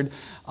third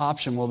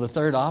option? Well, the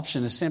third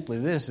option is simply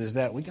this, is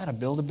that we got to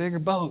build a bigger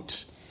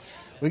boat.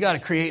 We got to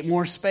create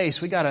more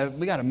space. We got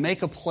to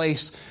make a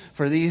place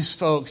for these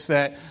folks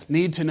that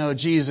need to know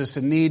Jesus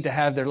and need to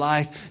have their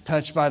life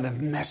touched by the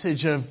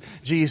message of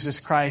Jesus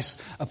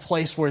Christ, a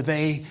place where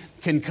they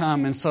can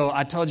come. And so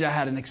I told you I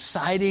had an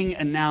exciting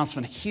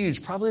announcement,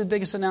 huge, probably the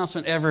biggest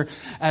announcement ever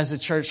as a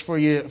church for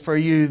you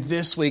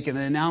this week. And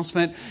the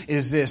announcement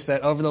is this,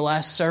 that over the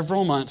last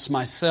several months,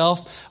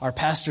 myself, our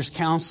pastor's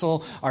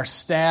council, our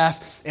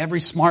staff, every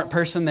smart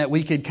person that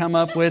we could come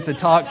up with to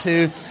talk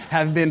to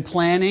have been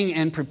planning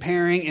and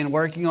preparing and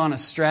working on a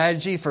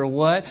strategy for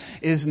what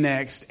is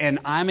next. And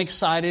I'm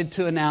excited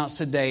to announce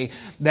today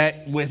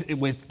that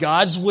with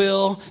God's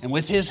will and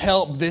with His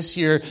help this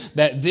year,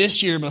 that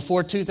this year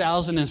before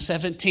 2017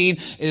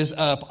 is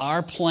up,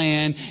 our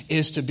plan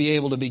is to be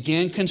able to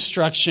begin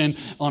construction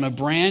on a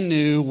brand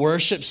new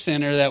worship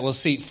center that will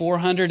seat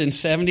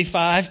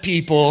 475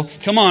 people.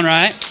 Come on,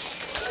 right?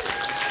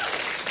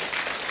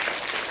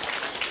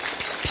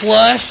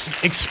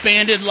 Plus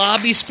expanded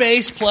lobby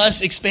space,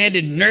 plus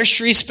expanded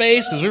nursery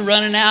space, because we're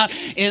running out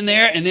in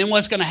there. And then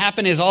what's going to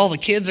happen is all the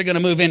kids are going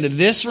to move into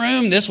this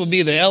room. This will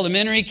be the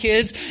elementary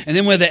kids. And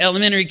then where the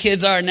elementary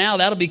kids are now,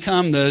 that'll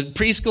become the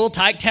preschool,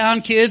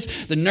 Tiketown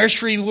kids. The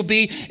nursery will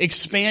be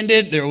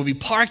expanded. There will be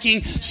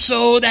parking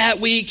so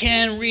that we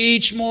can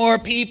reach more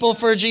people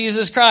for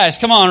Jesus Christ.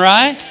 Come on,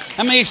 right?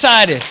 How many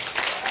excited?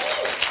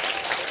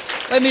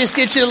 Let me just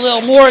get you a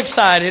little more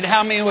excited.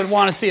 How many would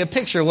want to see a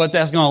picture of what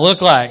that's going to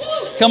look like?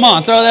 Come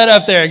on, throw that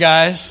up there,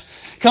 guys.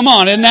 Come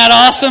on, isn't that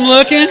awesome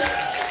looking?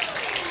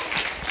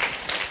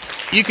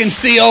 You can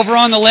see over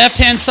on the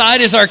left-hand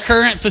side is our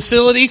current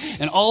facility,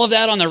 and all of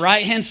that on the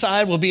right-hand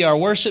side will be our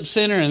worship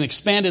center and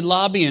expanded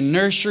lobby and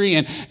nursery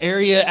and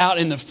area out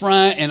in the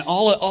front, and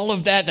all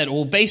of that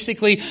will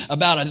basically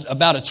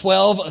about a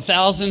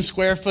 12,000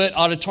 square foot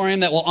auditorium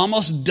that will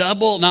almost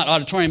double, not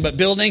auditorium, but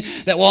building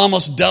that will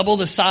almost double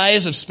the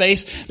size of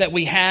space that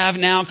we have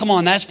now. Come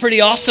on, that's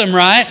pretty awesome,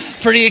 right?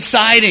 Pretty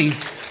exciting.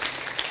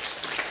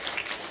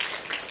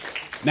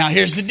 Now,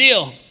 here's the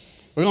deal.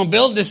 We're going to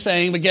build this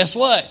thing, but guess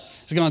what?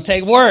 It's going to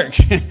take work.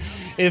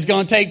 It's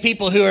going to take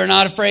people who are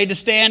not afraid to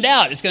stand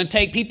out. It's going to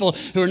take people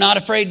who are not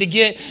afraid to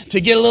get a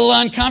little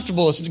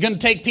uncomfortable. It's going to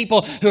take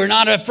people who are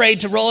not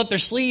afraid to roll up their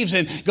sleeves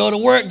and go to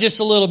work just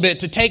a little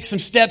bit, to take some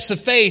steps of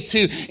faith,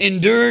 to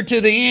endure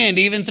to the end,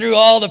 even through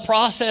all the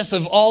process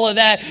of all of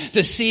that,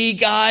 to see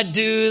God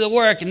do the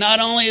work. And not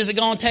only is it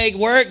going to take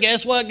work,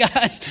 guess what,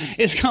 guys?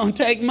 It's going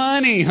to take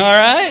money, all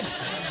right?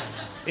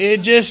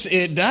 It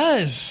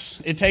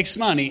does. It takes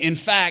money. In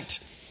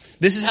fact,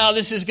 this is how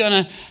this is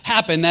going to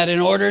happen, that in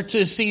order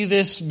to see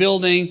this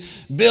building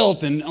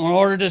built and in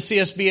order to see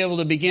us be able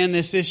to begin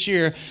this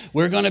year,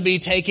 we're going to be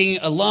taking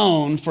a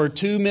loan for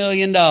 $2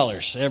 million.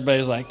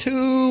 Everybody's like,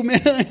 $2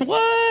 million?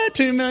 What?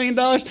 $2 million?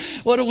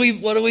 What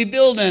are we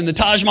building? The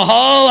Taj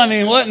Mahal? I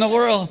mean, what in the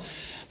world?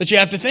 But you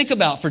have to think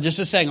about for just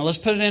a second. Let's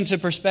put it into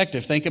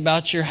perspective. Think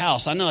about your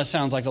house. I know it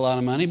sounds like a lot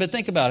of money, but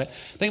think about it.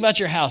 Think about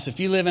your house.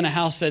 If you live in a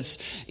house that's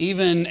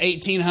even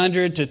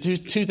 1,800 to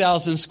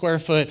 2,000 square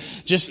foot,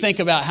 just think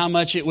about how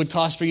much it would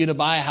cost for you to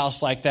buy a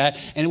house like that.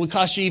 And it would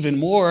cost you even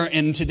more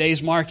in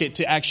today's market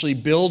to actually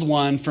build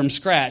one from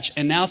scratch.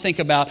 And now think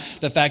about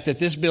the fact that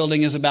this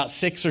building is about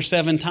 6 or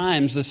 7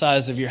 times the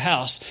size of your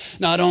house.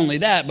 Not only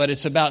that, but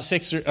it's about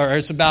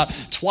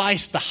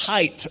twice the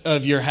height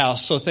of your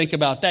house. So think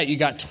about that. You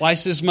got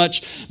twice as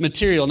much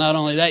material. Not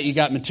only that, you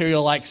got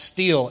material like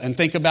steel. And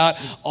think about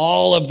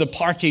all of the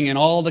parking and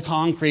all the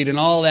concrete and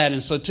all that.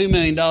 And so $2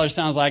 million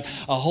sounds like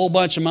a whole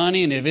bunch of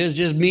money. And if it's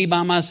just me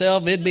by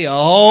myself, it'd be a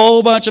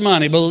whole bunch of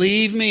money.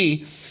 Believe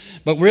me.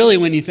 But really,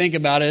 when you think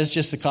about it, it's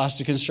just the cost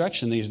of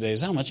construction these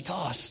days. How much it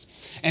costs.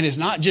 And it's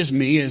not just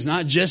me, it's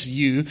not just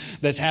you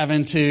that's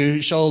having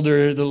to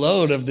shoulder the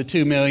load of the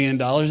 $2 million.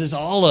 It's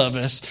all of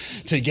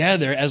us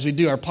together as we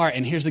do our part.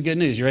 And here's the good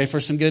news. You ready for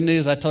some good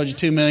news? I told you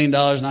 $2 million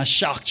and I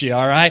shocked you,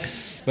 all right?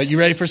 But you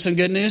ready for some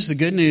good news? The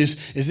good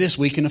news is this: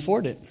 we can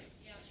afford it.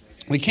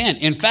 We can.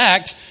 In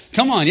fact,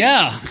 come on,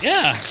 yeah.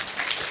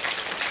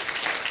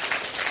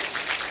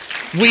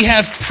 We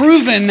have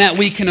proven that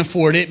we can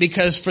afford it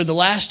because for the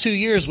last 2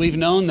 years, we've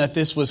known that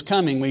this was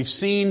coming. We've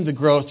seen the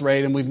growth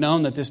rate and we've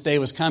known that this day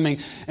was coming.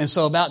 And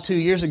so about 2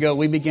 years ago,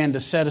 we began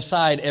to set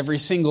aside every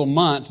single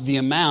month the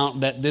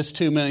amount that this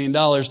 $2 million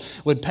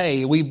would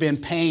pay. We've been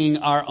paying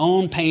our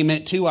own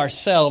payment to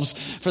ourselves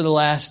for the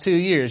last 2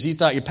 years. You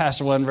thought your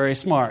pastor wasn't very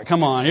smart.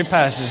 Come on, your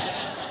pastor's...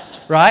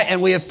 Right?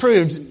 And we have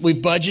proved,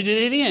 we've budgeted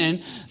it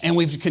in, and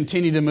we've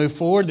continued to move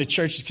forward. The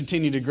church has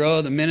continued to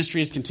grow. The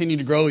ministry has continued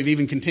to grow. We've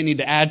even continued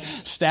to add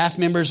staff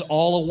members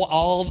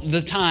all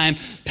the time,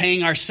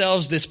 paying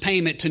ourselves this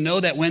payment to know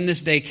that when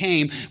this day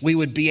came, we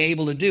would be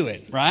able to do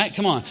it. Right?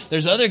 Come on.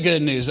 There's other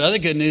good news. The other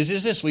good news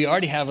is this. We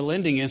already have a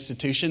lending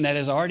institution that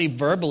has already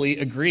verbally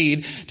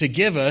agreed to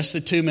give us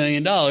the $2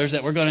 million that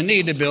we're going to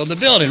need to build the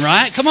building.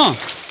 Right? Come on.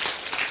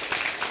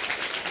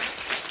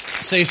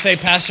 So you say,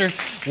 Pastor,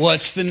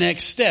 what's the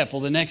next step?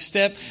 Well, the next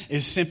step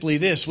is simply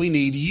this. We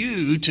need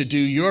you to do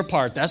your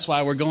part. That's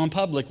why we're going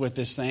public with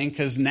this thing,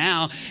 because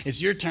now it's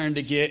your turn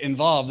to get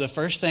involved. The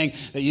first thing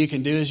that you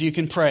can do is you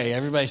can pray.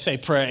 Everybody say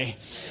pray.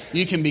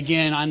 You can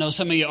begin. I know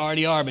some of you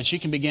already are, but you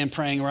can begin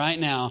praying right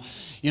now.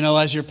 You know,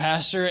 as your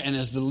pastor and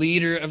as the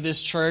leader of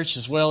this church,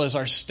 as well as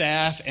our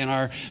staff and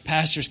our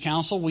pastor's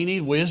council, we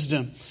need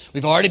wisdom.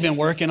 We've already been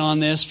working on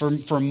this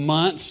for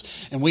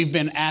months, and we've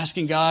been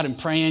asking God and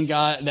praying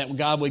God that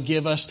God would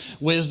give us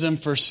wisdom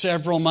for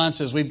several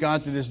months as we've gone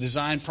through this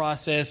design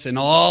process and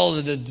all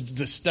of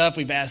the stuff.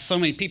 We've asked so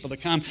many people to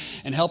come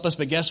and help us,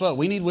 but guess what?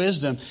 We need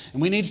wisdom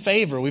and we need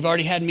favor. We've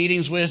already had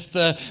meetings with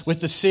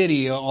the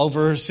city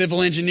over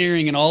civil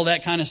engineering and all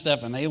that kind of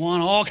stuff, and they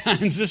want all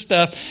kinds of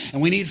stuff,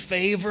 and we need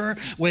favor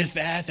with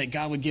that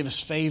God would give us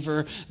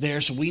favor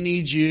there. So we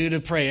need you to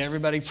pray.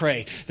 Everybody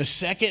pray. The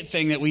second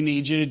thing that we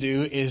need you to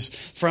do is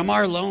from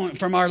our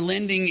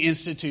lending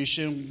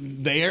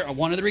institution,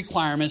 one of the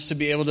requirements to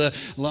be able to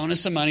loan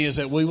us some money is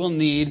that we will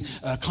need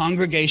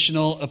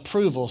congregational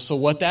approval. So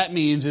what that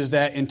means is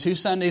that in 2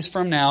 Sundays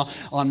from now,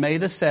 on May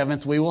the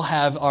 7th, we will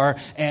have our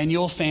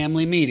annual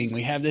family meeting.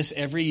 We have this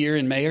every year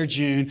in May or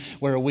June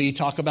where we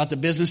talk about the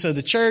business of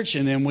the church,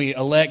 and then we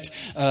elect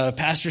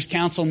pastors'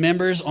 council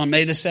members. On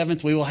May the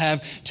 7th, we will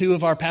have 2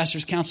 of our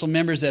pastors' council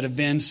members that have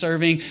been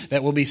serving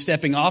that will be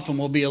stepping off, and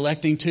we'll be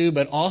electing 2.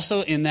 But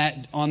also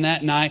on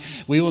that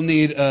night, we will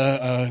need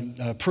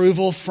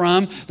approval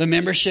from the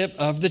membership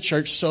of the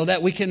church so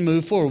that we can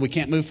move forward. We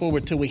can't move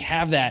forward till we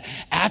have that.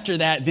 After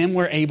that, then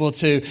we're able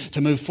to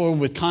move forward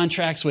with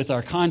contracts with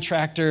our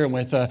contractor and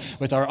with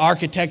our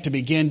architect to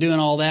begin doing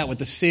all that with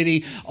the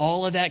city,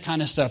 all of that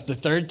kind of stuff. The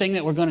third thing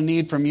that we're going to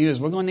need from you is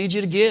we're going to need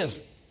you to give.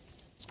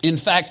 In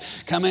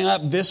fact, coming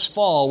up this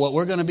fall, what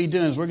we're going to be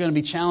doing is we're going to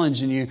be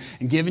challenging you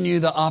and giving you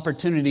the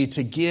opportunity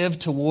to give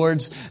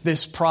towards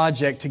this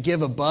project, to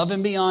give above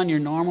and beyond your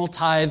normal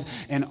tithe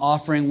and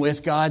offering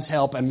with God's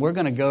help. And we're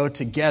going to go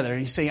together.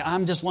 You say,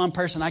 I'm just one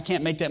person. I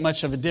can't make that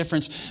much of a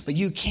difference. But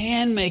you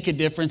can make a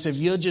difference if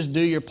you'll just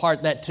do your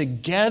part, that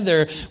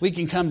together we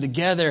can come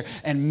together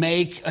and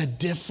make a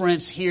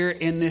difference here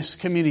in this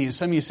community. And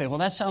some of you say, well,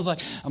 that sounds like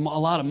a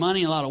lot of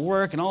money, a lot of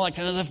work and all that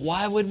kind of stuff.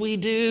 Why would we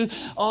do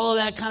all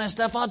of that kind of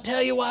stuff? I'll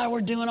tell you why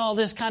we're doing all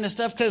this kind of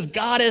stuff, because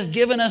God has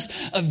given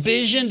us a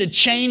vision to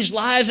change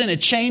lives in a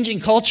changing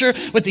culture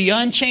with the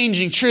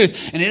unchanging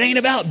truth. And it ain't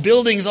about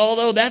buildings,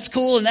 although that's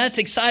cool and that's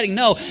exciting.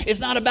 No, it's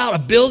not about a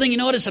building. You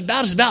know what it's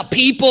about? It's about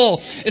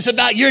people. It's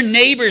about your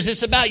neighbors.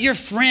 It's about your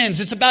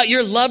friends. It's about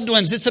your loved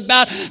ones. It's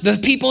about the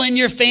people in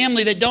your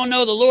family that don't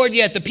know the Lord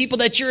yet, the people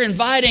that you're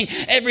inviting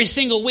every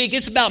single week.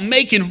 It's about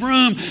making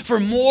room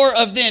for more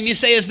of them. You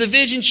say, has the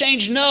vision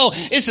changed? No,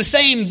 it's the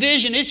same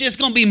vision. It's just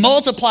going to be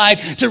multiplied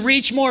to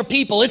reach more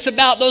people. It's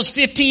about those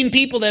 15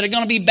 people that are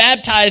going to be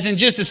baptized in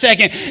just a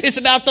second. It's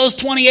about those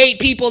 28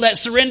 people that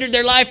surrendered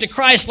their life to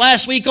Christ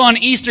last week on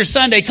Easter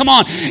Sunday. Come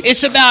on.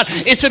 It's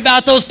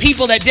about those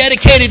people that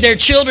dedicated their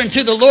children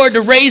to the Lord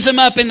to raise them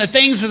up in the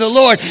things of the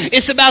Lord.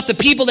 It's about the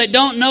people that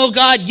don't know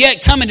God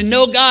yet coming to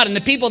know God, and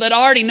the people that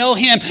already know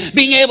Him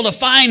being able to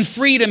find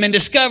freedom and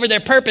discover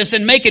their purpose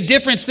and make a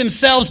difference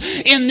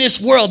themselves in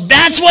this world.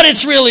 That's what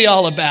it's really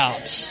all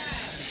about.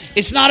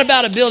 It's not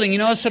about a building. You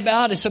know what it's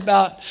about?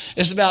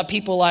 It's about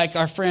people like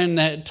our friend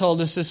that told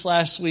us this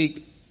last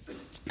week,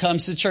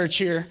 comes to church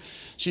here.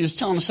 She was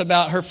telling us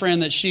about her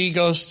friend that she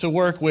goes to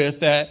work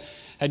with that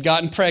had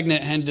gotten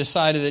pregnant and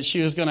decided that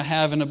she was going to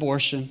have an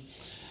abortion.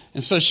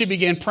 And so she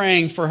began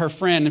praying for her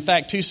friend. In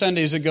fact, 2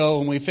 Sundays ago,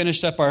 when we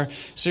finished up our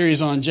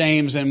series on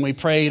James and we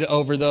prayed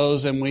over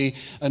those and we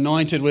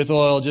anointed with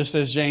oil, just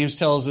as James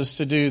tells us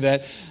to do,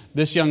 that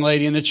this young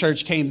lady in the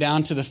church came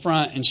down to the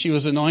front and she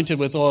was anointed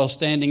with oil,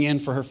 standing in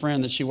for her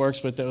friend that she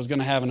works with that was going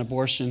to have an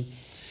abortion.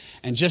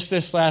 And just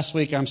this last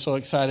week, I'm so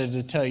excited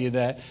to tell you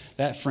that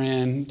that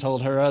friend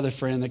told her other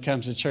friend that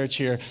comes to church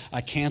here,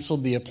 I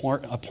canceled the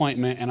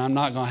appointment and I'm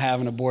not going to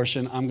have an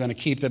abortion. I'm going to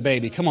keep the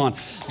baby. Come on.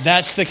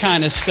 That's the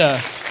kind of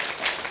stuff.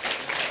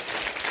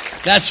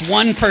 That's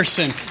one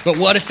person. But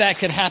what if that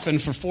could happen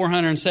for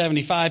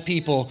 475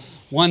 people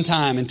one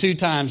time and 2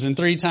 times and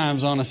 3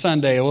 times on a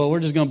Sunday. Well, we're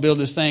just going to build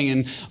this thing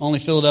and only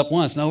fill it up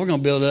once. No, we're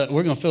going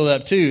to fill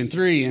it up 2 and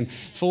 3 and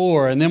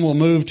 4, and then we'll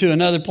move to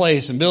another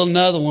place and build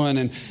another one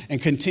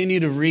and continue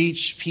to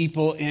reach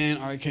people in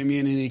our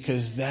community,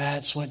 because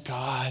that's what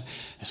God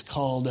has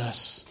called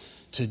us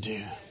to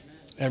do.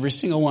 Every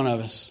single one of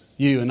us,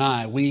 you and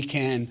I, we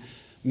can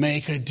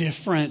make a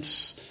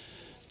difference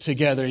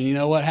together. And you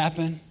know what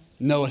happened?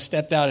 Noah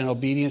stepped out in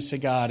obedience to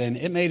God, and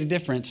it made a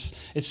difference.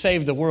 It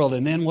saved the world.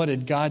 And then what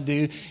did God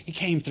do? He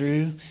came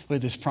through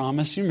with His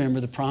promise. You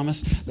remember the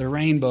promise? The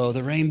rainbow.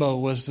 The rainbow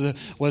was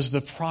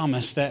the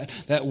promise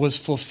that was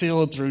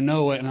fulfilled through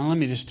Noah. And let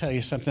me just tell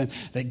you something,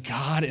 that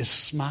God is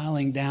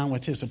smiling down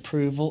with His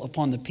approval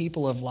upon the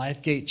people of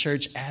Lifegate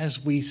Church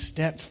as we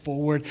step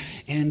forward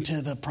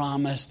into the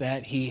promise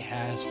that He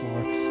has for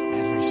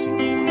every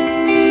single one.